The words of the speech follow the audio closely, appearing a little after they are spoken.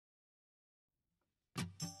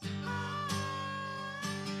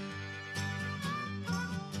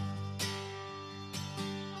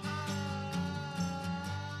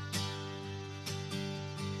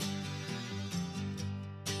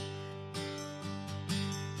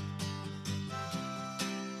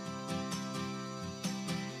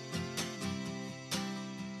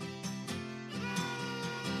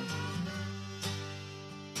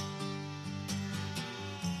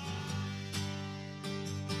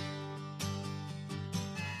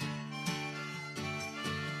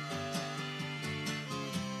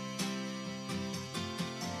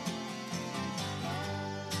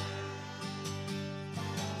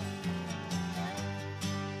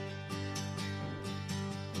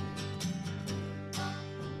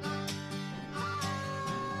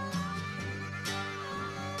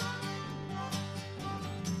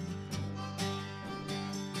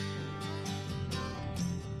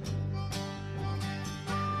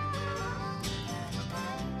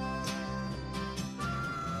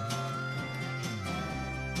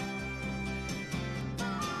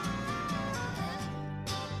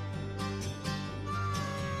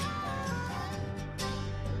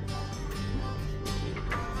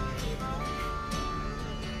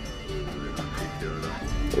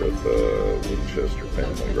We're at the Winchester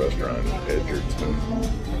Family Restaurant in Edgerton,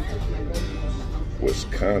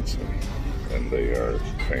 Wisconsin, and they are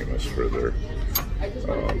famous for their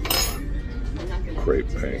crepe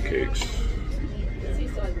pancakes.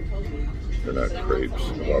 They're not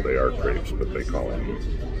crepes, well they are crepes, but they call them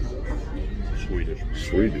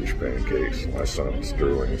Swedish pancakes. My son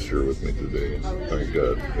Sterling's here with me today. Thank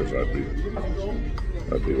God, because I'd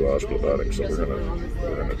be lost without him. So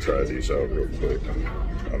we're gonna try these out real quick.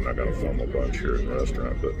 I'm not gonna film a bunch here in the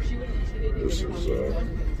restaurant, but this is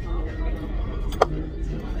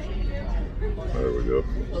there we go.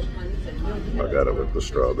 I got it with the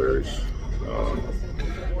strawberries.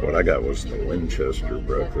 What I got was the Winchester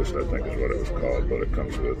breakfast, I think is what it was called, but it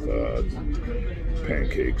comes with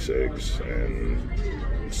pancakes, eggs, and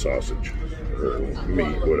sausage, or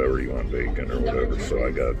meat, whatever you want, bacon or whatever. So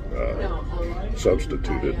I got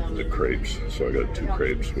substituted the crepes. So I got 2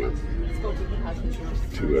 crepes with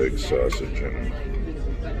 2 eggs, sausage, and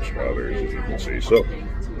strawberries, as you can see. So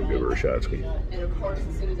we'll give her a shot, Ski. And of course,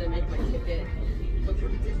 as soon as I make my ticket,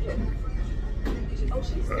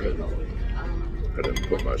 I didn't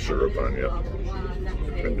put my syrup on yet.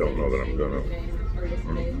 I don't know that I'm gonna.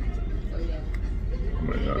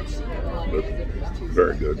 Might not, but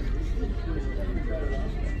very good.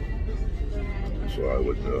 So I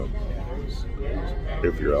would,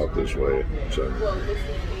 if you're out this way, it's on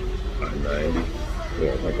I-90.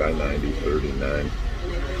 Yeah, I think I-90, 39.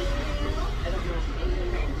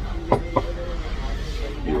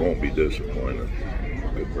 You won't be disappointed.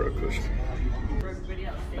 Good breakfast.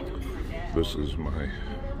 This is my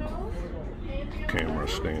camera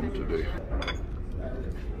stand today.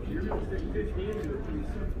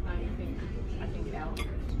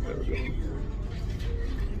 There we go.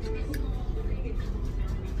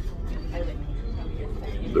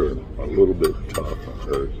 They're a little bit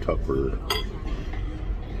tougher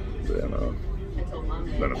than a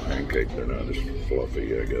pancake. They're not as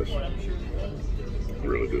fluffy, I guess.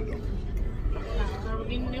 Really good though.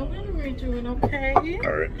 We're doing okay.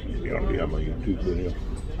 Alright, you want to be on my YouTube video?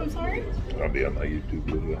 I'm sorry? I'll be on my YouTube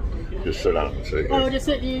video. Just sit down and say, oh, just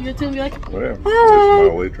sit in YouTube and be like, oh, yeah. hi. This is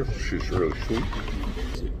my waitress. She's really sweet.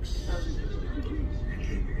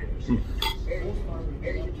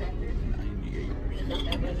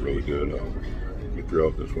 Really good. If you're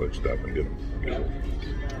out this way, stop and get them.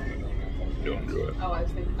 You'll enjoy it. Oh, I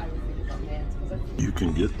was thinking about Vans. You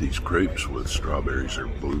can get these crepes with strawberries or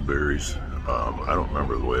blueberries. I don't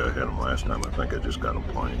remember the way I had them last time. I think I just got them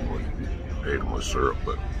plain with, ate them with syrup,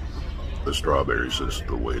 but the strawberries is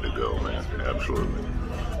the way to go, man. Absolutely.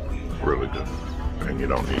 Really good. And you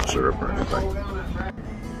don't need syrup or anything.